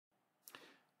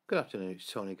Good afternoon, it's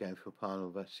Tony again from Paranormal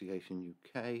Investigation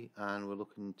UK, and we're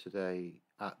looking today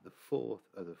at the fourth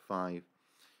of the 5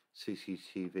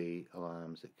 CCTV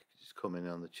alarms that is coming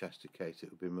on the Chester case that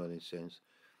we've been running since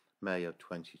May of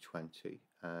 2020.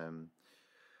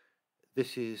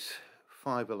 This is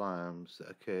 5 alarms that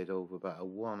occurred over about a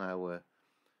 1 hour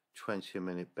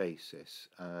 20-minute basis.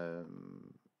 I'll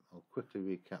quickly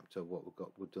recap to what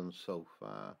we've done so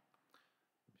far.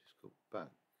 Just go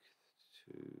back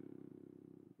to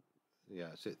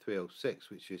it's at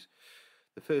 306, which is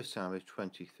the first time is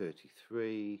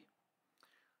 2033,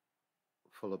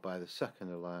 followed by the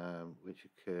second alarm, which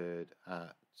occurred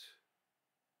at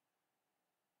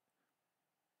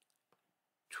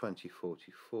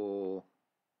 2044,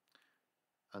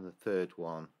 and the third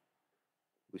one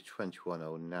was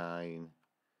 2109,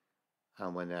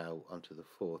 and we're now onto the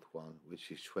fourth one,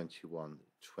 which is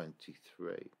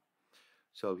 2123.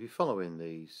 So if you're following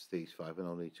these 5, I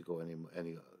don't need to go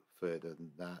any further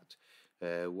than that.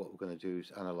 What we're going to do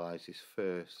is analyse this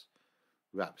first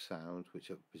rap sound,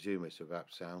 which I presume it's a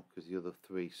rap sound because the other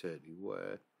 3 certainly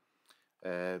were.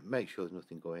 Make sure there's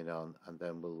nothing going on, and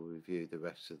then we'll review the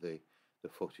rest of the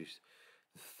footage.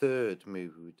 The third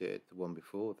movie we did, the one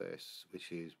before this,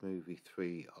 which is movie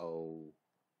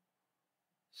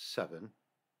 307,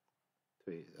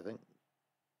 I think,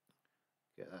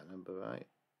 get that number right,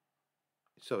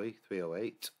 sorry,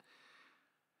 308,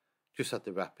 just had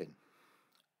the rapping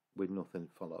with nothing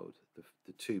followed. The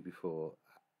 2 before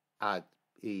had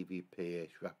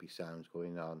EVP-ish rappy sounds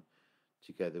going on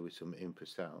together with some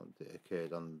infrasound that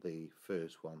occurred on the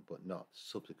first one but not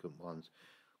subsequent ones,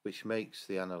 which makes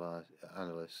the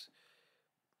analysis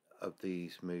of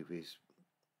these movies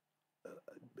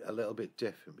a little bit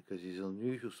different, because there's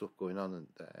unusual stuff going on in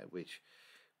there which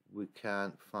we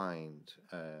can't find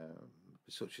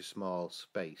such a small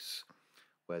space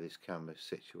where this camera is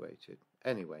situated.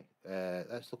 Anyway,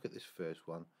 let's look at this first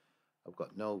one. I've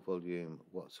got no volume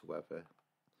whatsoever.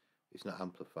 It's not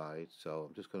amplified, so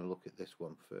I'm just going to look at this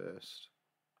one first.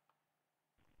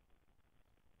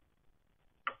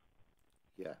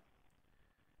 Yeah.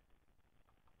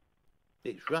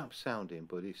 It's rap sounding,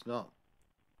 but it's not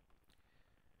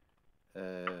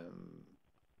a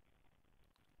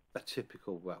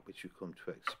typical rap which you come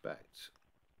to expect.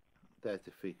 There's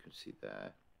the frequency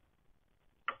there.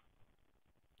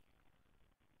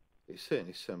 It's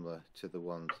certainly similar to the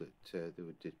ones that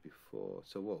we did before.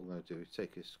 So what we're going to do is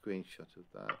take a screenshot of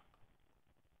that.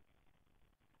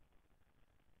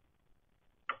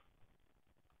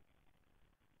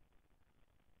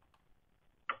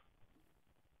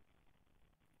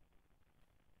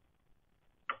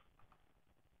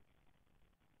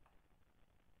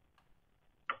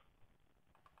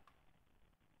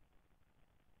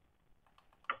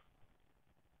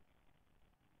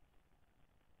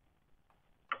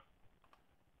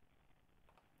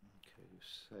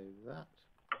 Save that.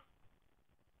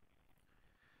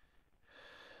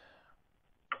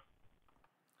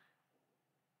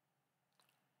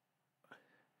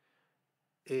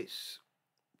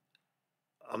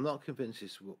 I'm not convinced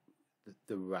it's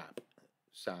the rap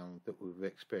sound that we've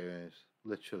experienced.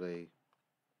 Literally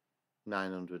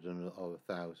 900 or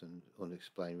 1,000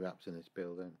 unexplained raps in this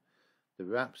building. The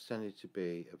raps tended to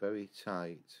be a very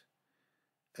tight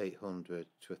 800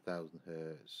 to 1,000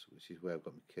 hertz, which is where I've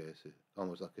got my cursor,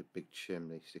 almost like a big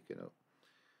chimney sticking up.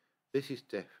 This is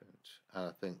different, and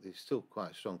I think there's still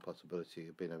quite a strong possibility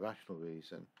of being a rational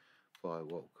reason for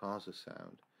what caused the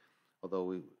sound. Although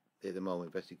we, at the moment,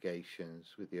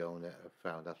 investigations with the owner have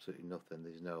found absolutely nothing.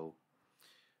 There's no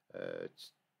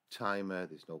timer,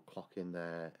 there's no clock in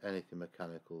there, anything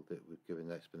mechanical that would give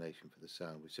an explanation for the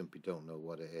sound. We simply don't know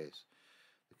what it is.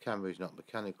 The camera is not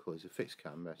mechanical, it's a fixed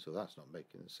camera, so that's not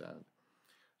making a sound.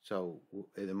 So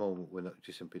at the moment we're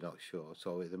just simply not sure.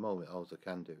 So at the moment all I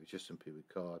can do is just simply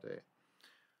record it,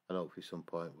 and hopefully at some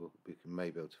point we can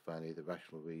maybe be able to find either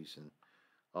rational reason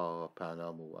or a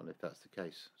paranormal one if that's the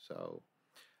case. So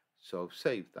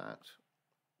save that.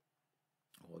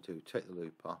 What I'll do, take the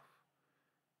loop off.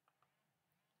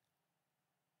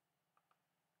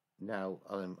 Now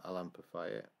I'll amplify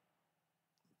it.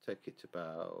 Take it to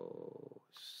about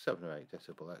 7 or 8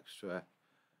 decibel extra.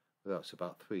 That's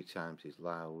about 3 times as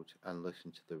loud, and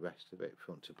listen to the rest of it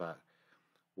front to back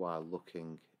while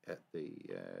looking at the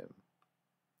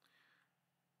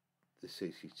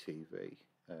CCTV.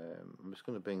 I'm just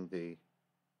going to bring the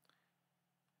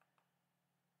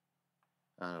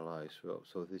analyzer up,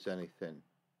 so if there's anything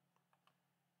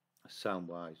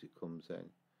sound-wise that comes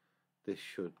in, this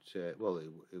should it will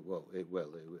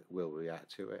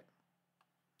react to it.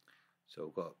 So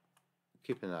we've got,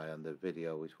 keep an eye on the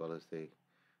video as well as the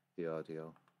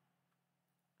audio.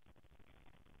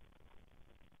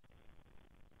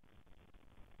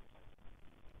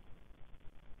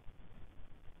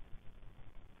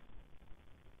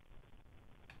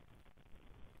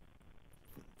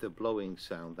 the blowing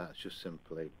sound, that's just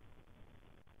simply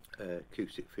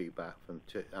acoustic feedback from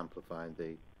amplifying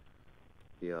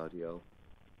the audio.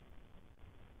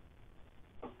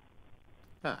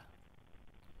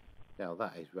 Now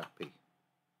that is rappy.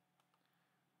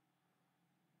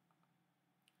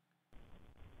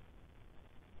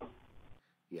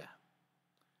 Yeah.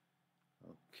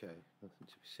 Okay, nothing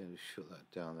to be seen. Just shut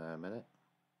that down there a minute.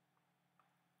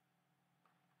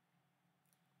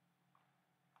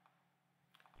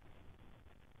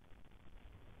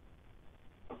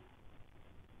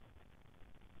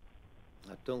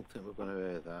 I don't think we're going to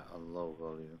hear that on low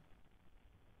volume.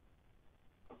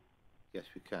 Yes,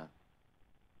 we can.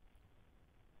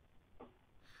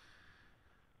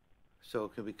 So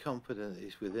I can be confident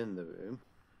it's within the room.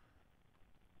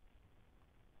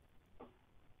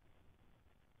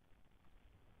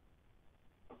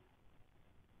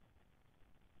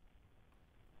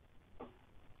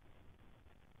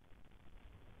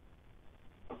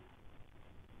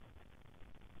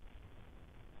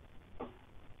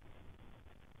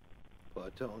 But I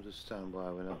don't understand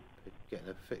why we're not getting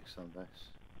a fix on this.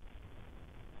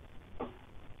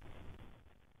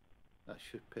 That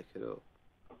should pick it up.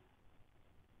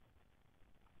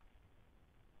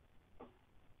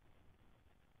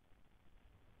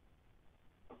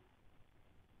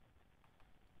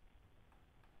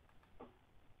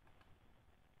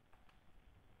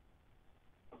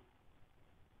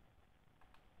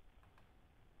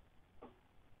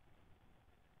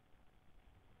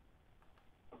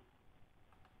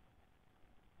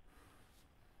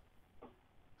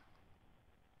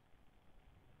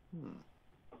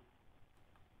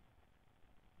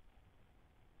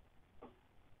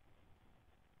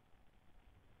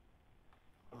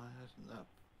 Why hasn't that?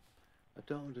 I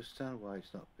don't understand why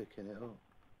it's not picking it up.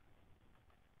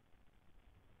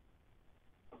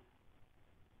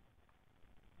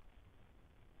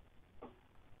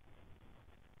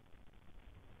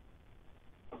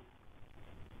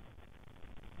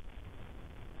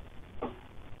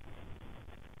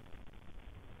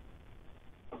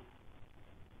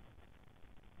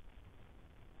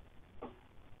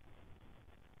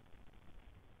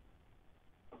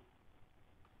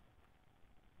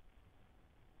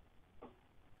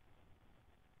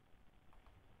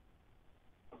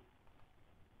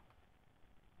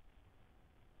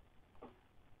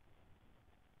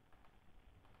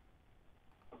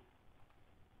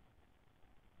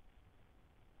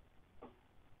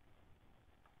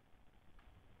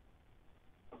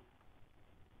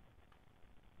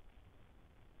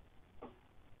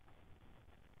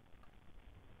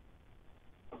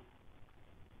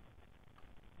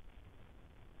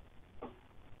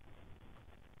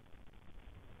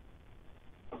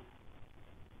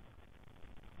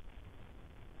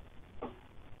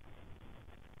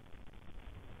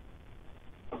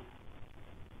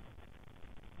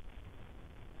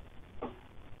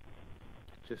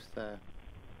 Just there.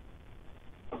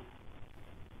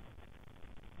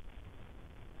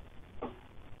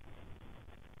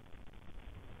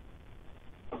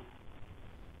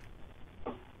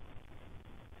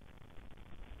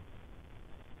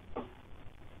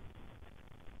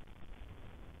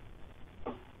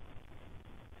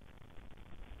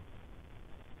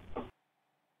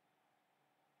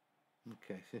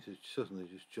 Okay, since it suddenly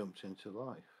just jumped into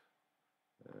life.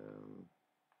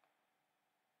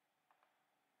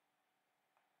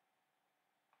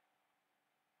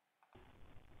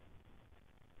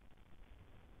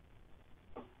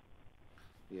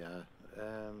 Yeah,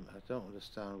 I don't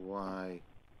understand why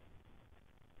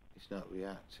it's not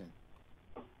reacting.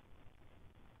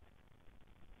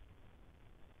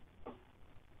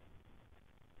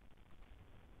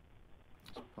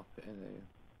 Let's pop it in here.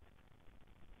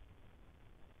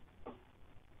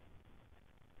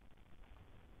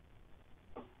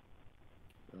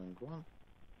 Wrong one.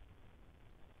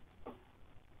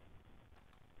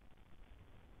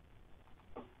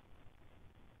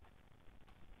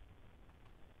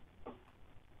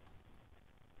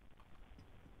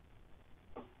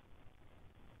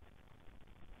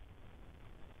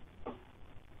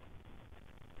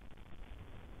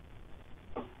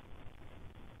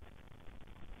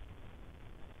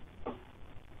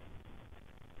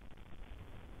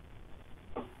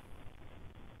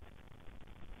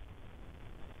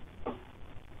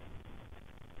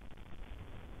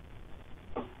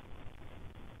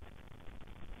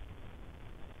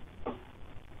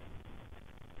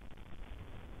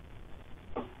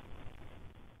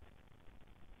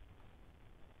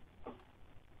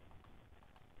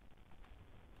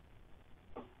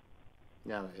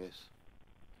 Now it is.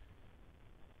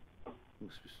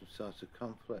 Must be some sort of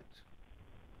conflict.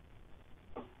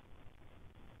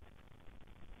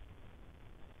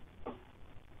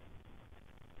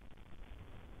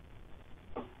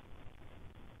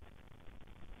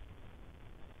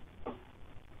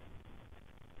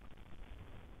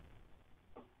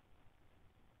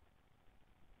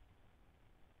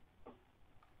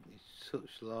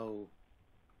 such low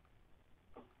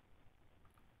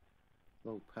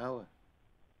power.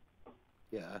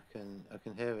 Yeah, I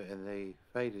can hear it in the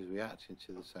faders reacting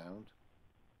to the sound.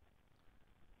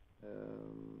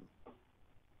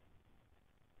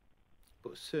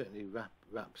 But certainly rap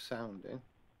sounding.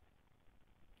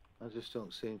 I just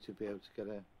don't seem to be able to get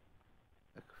a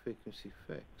frequency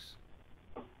fix.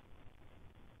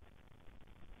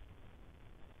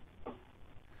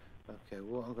 Okay,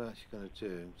 what I'm actually going to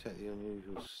do, take the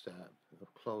unusual step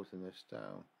of closing this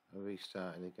down and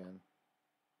restarting again.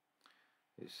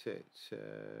 It's at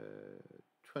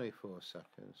 24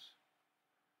 seconds.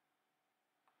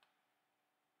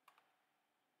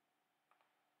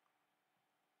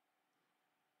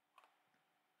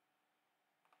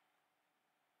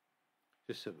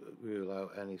 Just to rule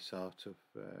out any sort of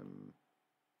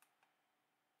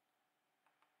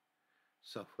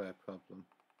software problem.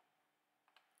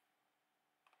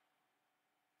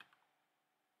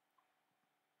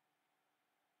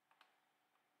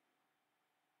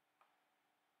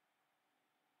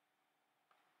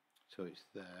 So it's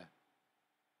there.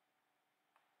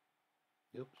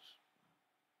 Oops.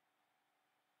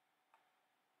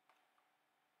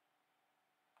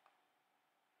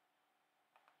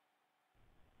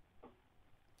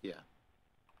 Yeah.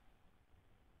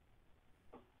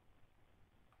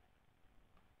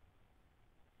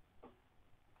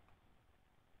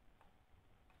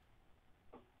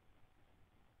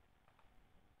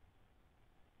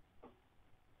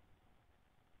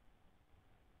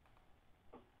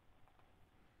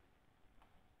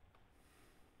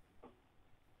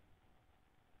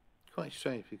 Quite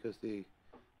strange because the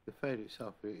fader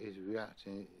itself is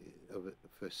reacting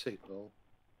for a signal.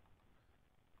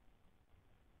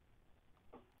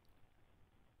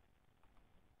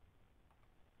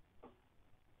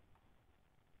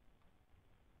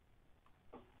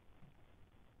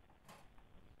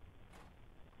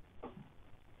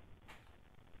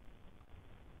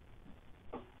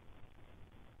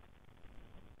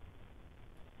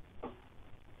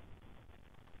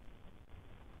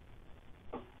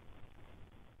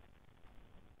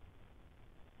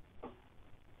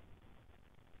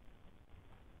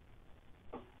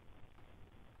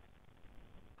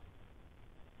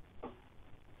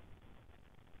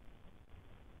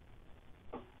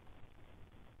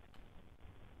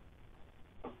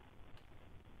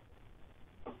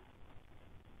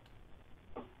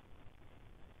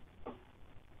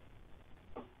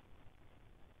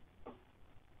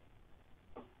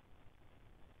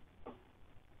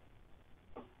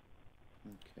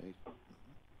 Okay,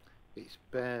 it's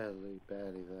barely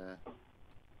there.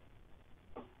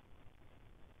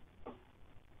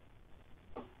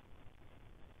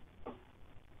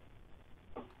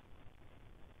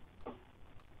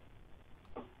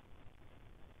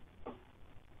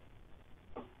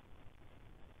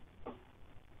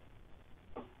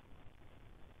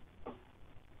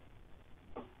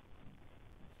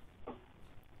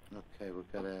 Okay, we'll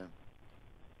get a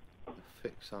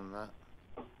fix on that.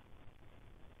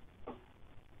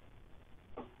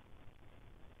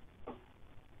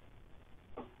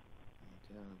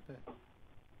 Down a bit.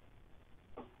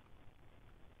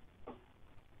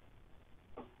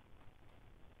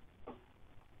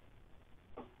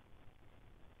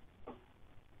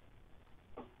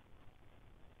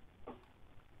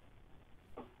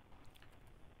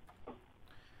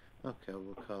 Okay,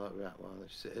 we'll call that rat one.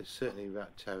 It's certainly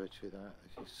rat territory. That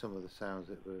this is some of the sounds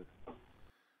that we've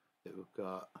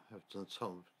got. I've done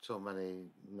so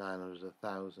many 900,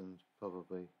 1,000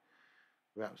 probably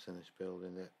rats in this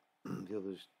building that the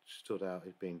others stood out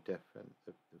as being different.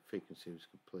 The frequency was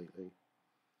completely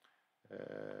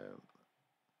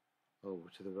over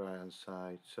to the right hand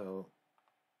side. So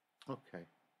okay,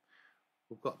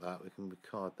 we've got that. We can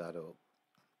record that up.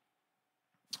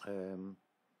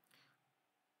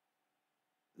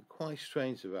 Quite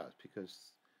strange, the rats,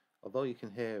 because although you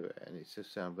can hear it and it does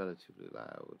sound relatively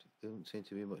loud, there doesn't seem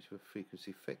to be much of a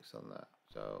frequency fix on that.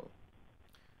 So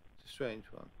it's a strange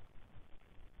one.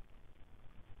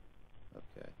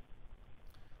 Okay,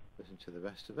 listen to the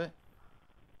rest of it.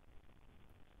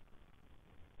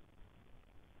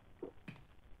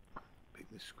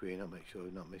 Pick the screen up, make sure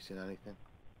we're not missing anything.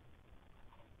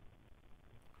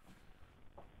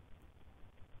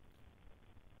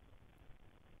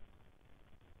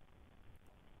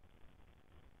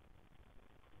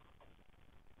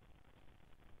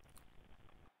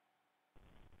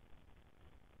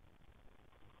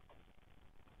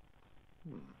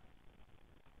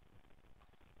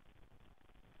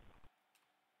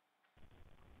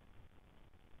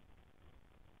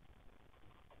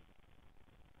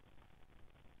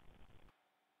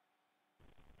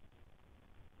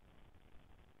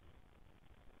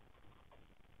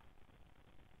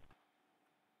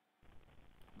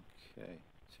 Okay,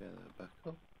 turn that back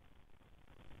up.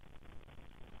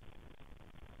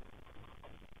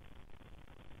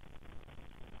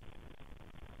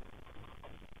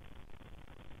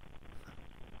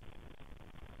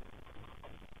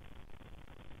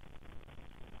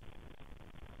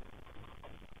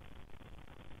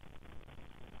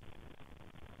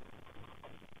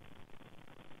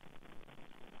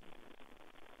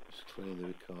 Just clean the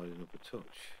recording up a touch.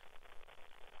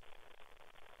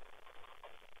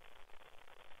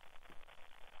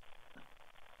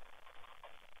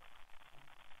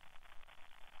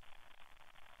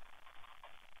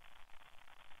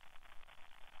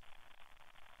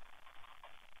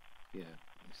 Yeah,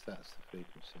 that's the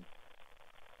frequency.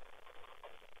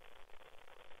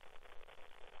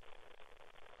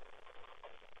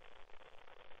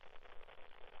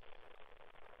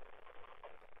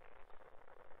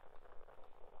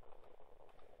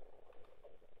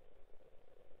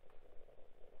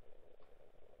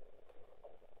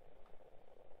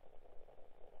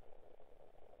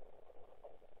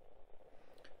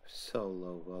 So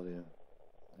low volume.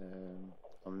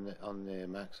 I'm on the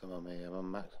maximum here. I'm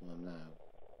on maximum now.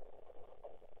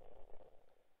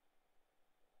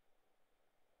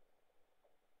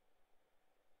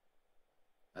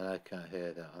 And I can't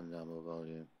hear that on normal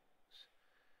volume.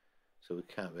 So we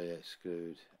can't really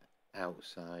exclude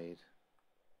outside.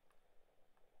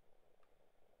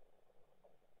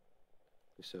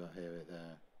 Just about hear it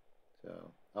there.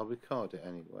 So I'll record it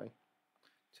anyway.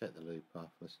 Take the loop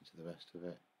off, listen to the rest of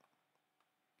it.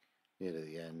 Near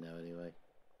the end now anyway.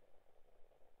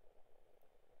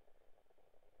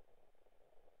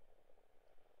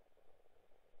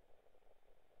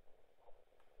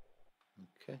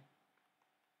 Okay.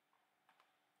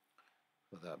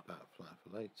 Put that back flat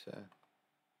for later.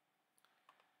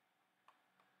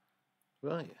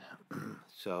 Right.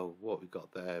 So what we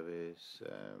got there is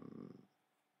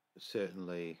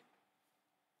certainly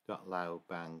that loud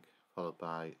bang followed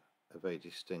by a very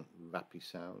distinct rappy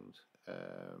sound.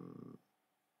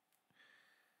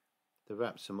 The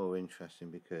raps are more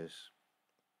interesting because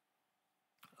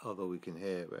although we can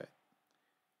hear it,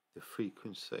 the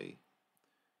frequency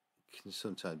can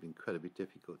sometimes be incredibly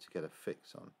difficult to get a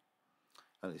fix on,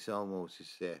 and it's almost as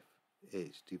if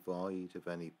it's devoid of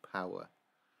any power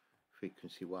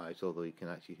frequency wise, although you can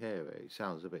actually hear it. It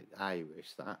sounds a bit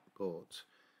Irish, that, but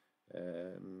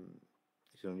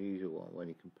it's an unusual one when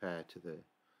you compare to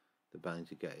the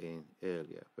bands you get in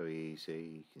earlier. Very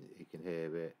easy, you can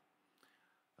hear it.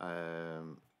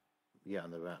 Yeah,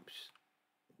 and the raps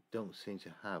don't seem to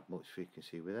have much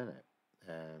frequency within it.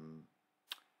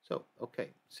 So, okay,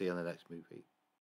 see you on the next movie.